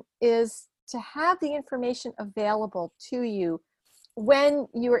important is to have the information available to you when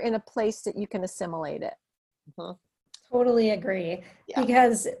you're in a place that you can assimilate it. Mm-hmm. Totally agree. Yeah.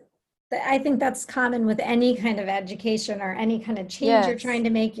 Because I think that's common with any kind of education or any kind of change you're trying to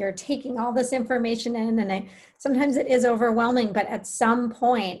make. You're taking all this information in, and sometimes it is overwhelming, but at some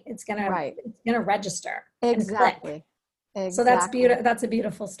point it's gonna register. Exactly. Exactly. So that's beautiful. That's a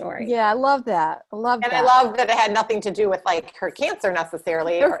beautiful story. Yeah, I love that. I love that it had nothing to do with like her cancer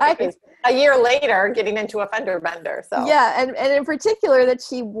necessarily. Right. Or a year later, getting into a fender bender. So yeah, and in particular that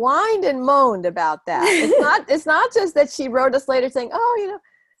she whined and moaned about that. It's not just that she wrote us later saying, oh,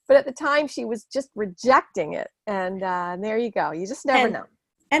 but at the time she was just rejecting it. And there you go. You just never know.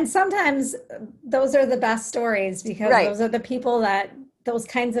 And sometimes those are the best stories because those are the people that those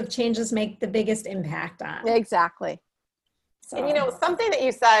kinds of changes make the biggest impact on. Exactly. So. And something that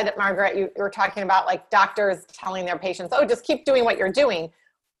you said, Margaret, you were talking about like doctors telling their patients, oh, just keep doing what you're doing.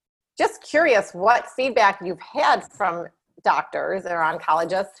 Just curious what feedback you've had from doctors or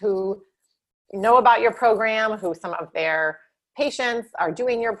oncologists who know about your program, who some of their patients are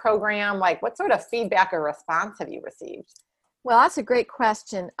doing your program. Like what sort of feedback or response have you received? Well, that's a great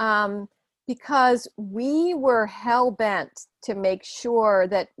question. Because we were hell-bent to make sure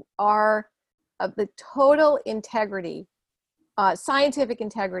that the total integrity, scientific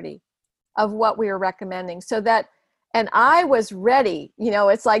integrity of what we were recommending, so that, and I was ready,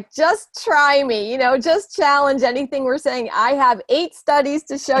 it's like, just try me, just challenge anything we're saying. I have 8 studies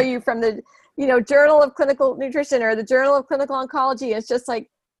to show you from the, Journal of Clinical Nutrition or the Journal of Clinical Oncology. It's just like,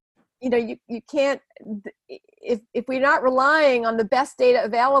 you can't, if we're not relying on the best data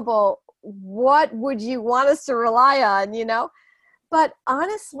available, what would you want us to rely on, But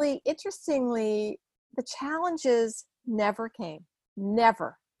honestly, interestingly, the challenges never came.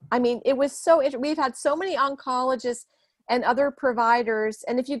 Never. I mean, it was we've had so many oncologists and other providers.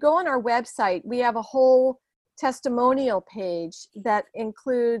 And if you go on our website, we have a whole testimonial page that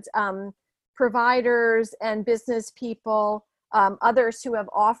includes providers and business people, others who have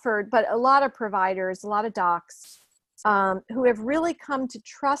offered, but a lot of providers, a lot of docs who have really come to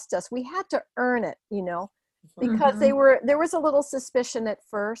trust us. We had to earn it, because there was a little suspicion at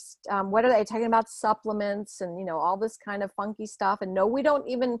first. What are they talking about? Supplements and, all this kind of funky stuff. And no, we don't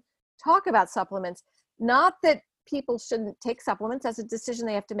even talk about supplements. Not that people shouldn't take supplements. That's a decision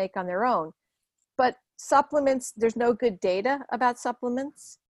they have to make on their own. But supplements, there's no good data about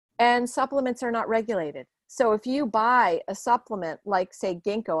supplements, and supplements are not regulated. So if you buy a supplement like, say,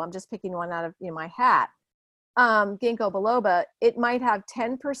 ginkgo, I'm just picking one out of my hat, ginkgo biloba, it might have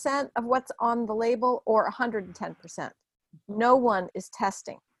 10% of what's on the label or 110%. No one is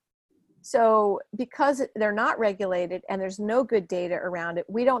testing. So because they're not regulated and there's no good data around it,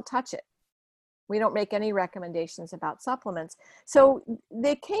 we don't touch it. We don't make any recommendations about supplements. So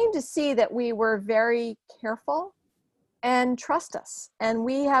they came to see that we were very careful and trust us. And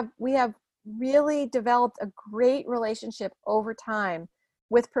we have really developed a great relationship over time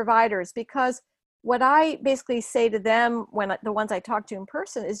with providers, because what I basically say to them when the ones I talk to in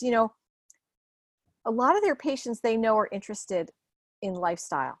person is, a lot of their patients they know are interested in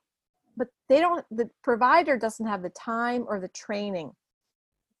lifestyle, but the provider doesn't have the time or the training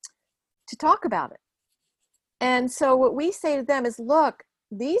to talk about it. And so what we say to them is, look,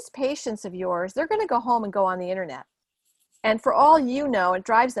 these patients of yours, they're going to go home and go on the internet. And for all it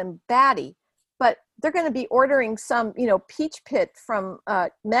drives them batty, but they're going to be ordering some, peach pit from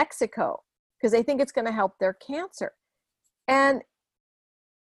Mexico because they think it's going to help their cancer. And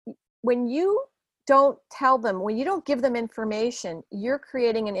when you don't tell them, when you don't give them information, you're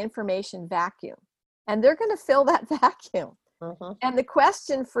creating an information vacuum, and they're going to fill that vacuum. Mm-hmm. And the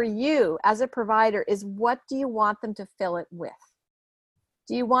question for you as a provider is, what do you want them to fill it with?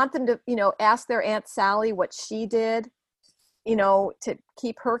 Do you want them to, ask their Aunt Sally what she did? to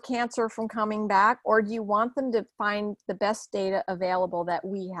keep her cancer from coming back? Or do you want them to find the best data available that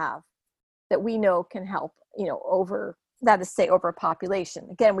we have, that we know can help, over, that is, say, over a population?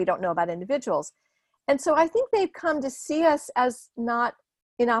 Again, we don't know about individuals. And so I think they've come to see us as not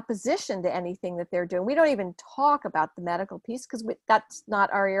in opposition to anything that they're doing. We don't even talk about the medical piece because that's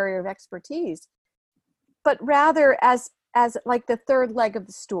not our area of expertise, but rather as like the third leg of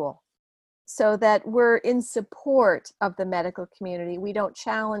the stool, so that we're in support of the medical community. We don't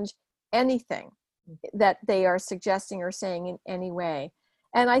challenge anything that they are suggesting or saying in any way.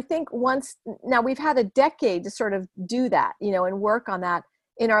 And I think now we've had a decade to sort of do that, and work on that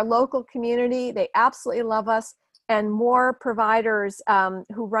in our local community. They absolutely love us. And more providers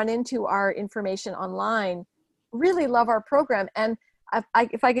who run into our information online really love our program. And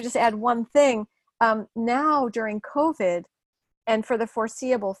if I could just add one thing, now during COVID and for the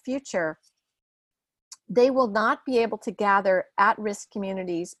foreseeable future, they will not be able to gather at-risk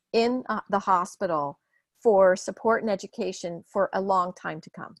communities in the hospital for support and education for a long time to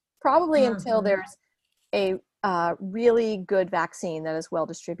come, probably until there's a really good vaccine that is well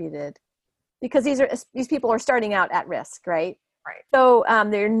distributed, because these people are starting out at risk, right? Right. So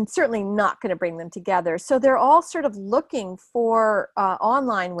they're certainly not going to bring them together. So they're all sort of looking for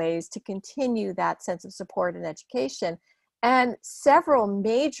online ways to continue that sense of support and education. And several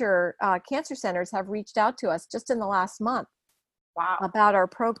major cancer centers have reached out to us just in the last month. Wow. About our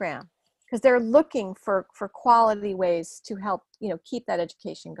program, because they're looking for quality ways to help, keep that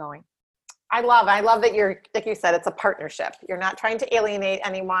education going. I love that you're, like you said, it's a partnership. You're not trying to alienate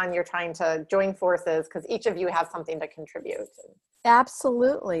anyone. You're trying to join forces because each of you has something to contribute.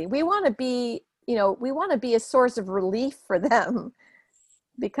 Absolutely. We want to be, a source of relief for them,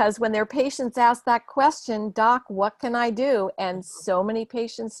 because when their patients ask that question, Doc, what can I do? And so many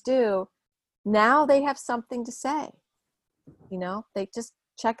patients do. Now they have something to say. They just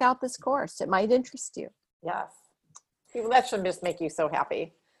check out this course. It might interest you. Yes. That should just make you so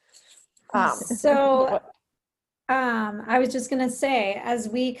happy. I was just going to say, as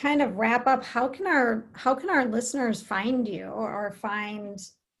we kind of wrap up, how can our listeners find you or find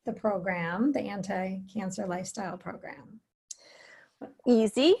the program, the Anti-Cancer Lifestyle Program?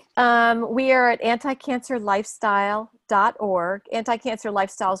 Easy. We are at anticancerlifestyle.org. Anti-Cancer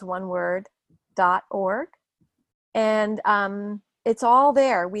Lifestyle is one word, .org. And it's all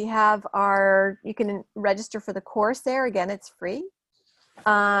there. We have you can register for the course there. Again, it's free.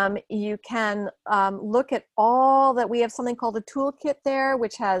 You can look at all that. We have something called a toolkit there,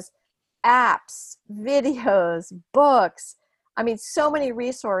 which has apps, videos, books. I mean, so many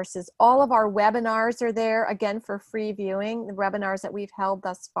resources. All of our webinars are there, again, for free viewing, the webinars that we've held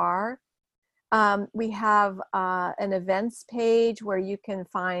thus far. We have an events page where you can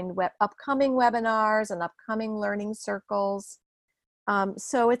find upcoming webinars and upcoming learning circles.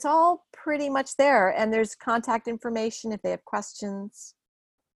 So it's all pretty much there. And there's contact information if they have questions.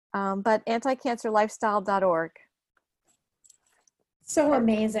 But anticancerlifestyle.org. So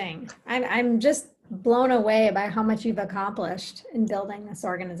amazing. I'm just blown away by how much you've accomplished in building this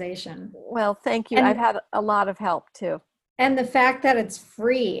organization. Well, thank you. And I've had a lot of help too. And the fact that it's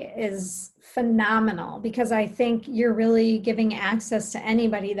free is phenomenal, because I think you're really giving access to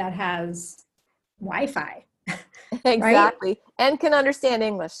anybody that has Wi-Fi. Exactly. Right? And can understand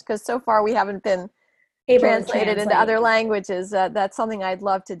English, because so far we haven't been translated into other languages. That's something I'd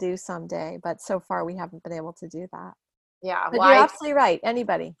love to do someday, but so far we haven't been able to do that. Yeah. But you're absolutely right.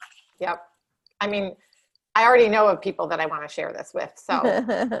 Anybody. Yep. I mean, I already know of people that I want to share this with. So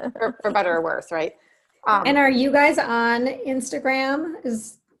for better or worse, right? And are you guys on Instagram?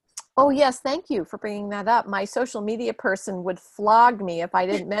 Oh, yes. Thank you for bringing that up. My social media person would flog me if I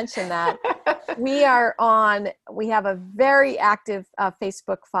didn't mention that. We have a very active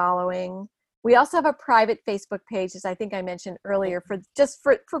Facebook following. We also have a private Facebook page, as I think I mentioned earlier, for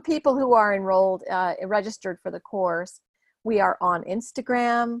people who are enrolled, registered for the course. We are on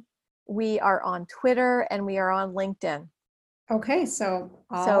Instagram, we are on Twitter, and we are on LinkedIn. Okay, so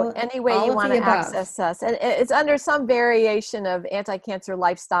any way you want to access us, and it's under some variation of Anti-Cancer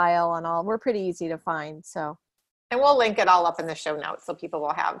Lifestyle and all. We're pretty easy to find. So, and we'll link it all up in the show notes so people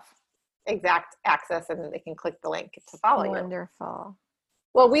will have exact access and they can click the link to follow you. Wonderful.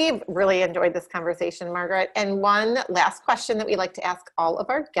 Well, we've really enjoyed this conversation, Margaret. And one last question that we like to ask all of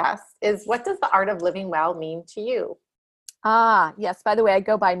our guests is, what does the art of living well mean to you? Ah, yes. By the way, I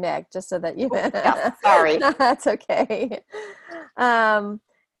go by Meg, just so that you. Yeah, sorry. That's okay. Well,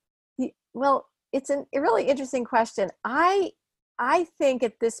 it's a really interesting question. I think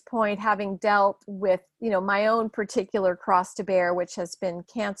at this point, having dealt with my own particular cross to bear, which has been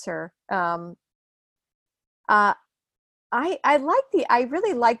cancer, I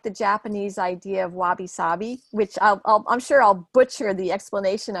really like the Japanese idea of wabi sabi, which I'm sure I'll butcher the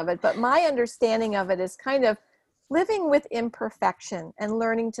explanation of it, but my understanding of it is kind of living with imperfection and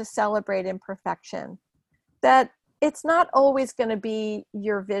learning to celebrate imperfection. That it's not always going to be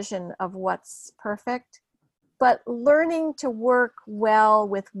your vision of what's perfect, but learning to work well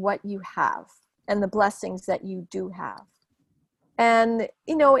with what you have and the blessings that you do have. And,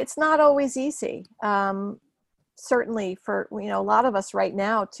 it's not always easy. Certainly for, a lot of us right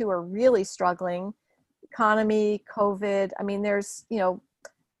now too are really struggling. Economy, COVID. I mean, there's,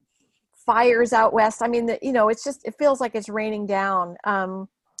 fires out west. I mean, it feels like it's raining down.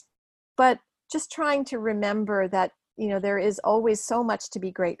 But just trying to remember that, there is always so much to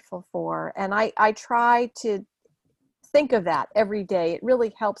be grateful for. And I try to think of that every day. It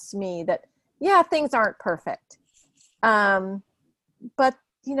really helps me that, yeah, things aren't perfect. But,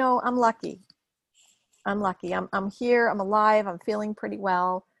 I'm lucky. I'm here. I'm alive. I'm feeling pretty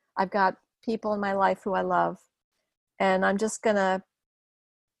well. I've got people in my life who I love. And I'm just going to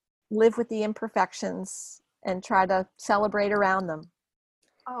live with the imperfections and try to celebrate around them.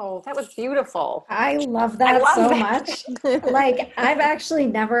 Oh, that was beautiful. I love that much. Like, I've actually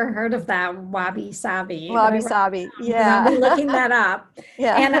never heard of that wabi sabi. Wabi sabi. Yeah. I'll be looking that up.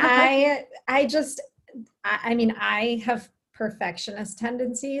 Yeah. And I mean, I have perfectionist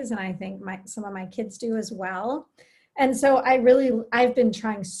tendencies, and I think some of my kids do as well. And so I've been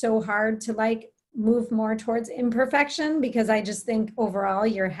trying so hard to move more towards imperfection, because I just think overall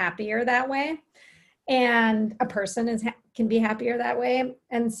you're happier that way, and a person can be happier that way.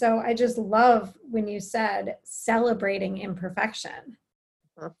 And so I just love when you said celebrating imperfection.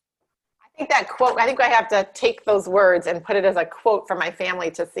 I think that quote, I have to take those words and put it as a quote for my family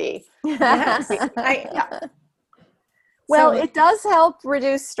to see. Yes. Well, it does help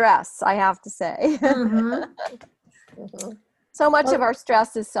reduce stress, I have to say. So much of our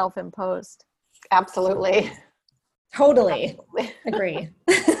stress is self-imposed. Absolutely. Totally. Agree.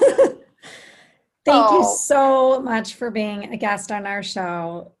 Thank you so much for being a guest on our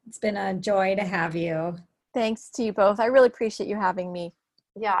show. It's been a joy to have you. Thanks to you both. I really appreciate you having me.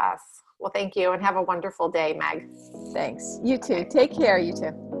 Yes. Well, thank you, and have a wonderful day, Meg. Thanks. You too. Take care, you too.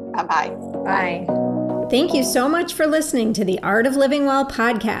 Bye-bye. Bye. Thank you so much for listening to the Art of Living Well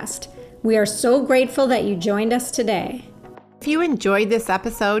podcast. We are so grateful that you joined us today. If you enjoyed this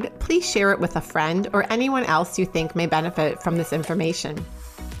episode, please share it with a friend or anyone else you think may benefit from this information.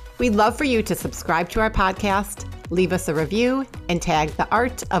 We'd love for you to subscribe to our podcast, leave us a review, and tag the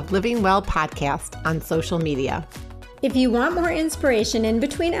Art of Living Well podcast on social media. If you want more inspiration in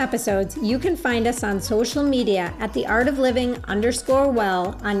between episodes, you can find us on social media at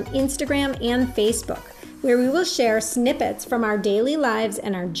theartofliving_well on Instagram and Facebook, where we will share snippets from our daily lives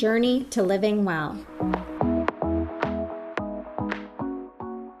and our journey to living well.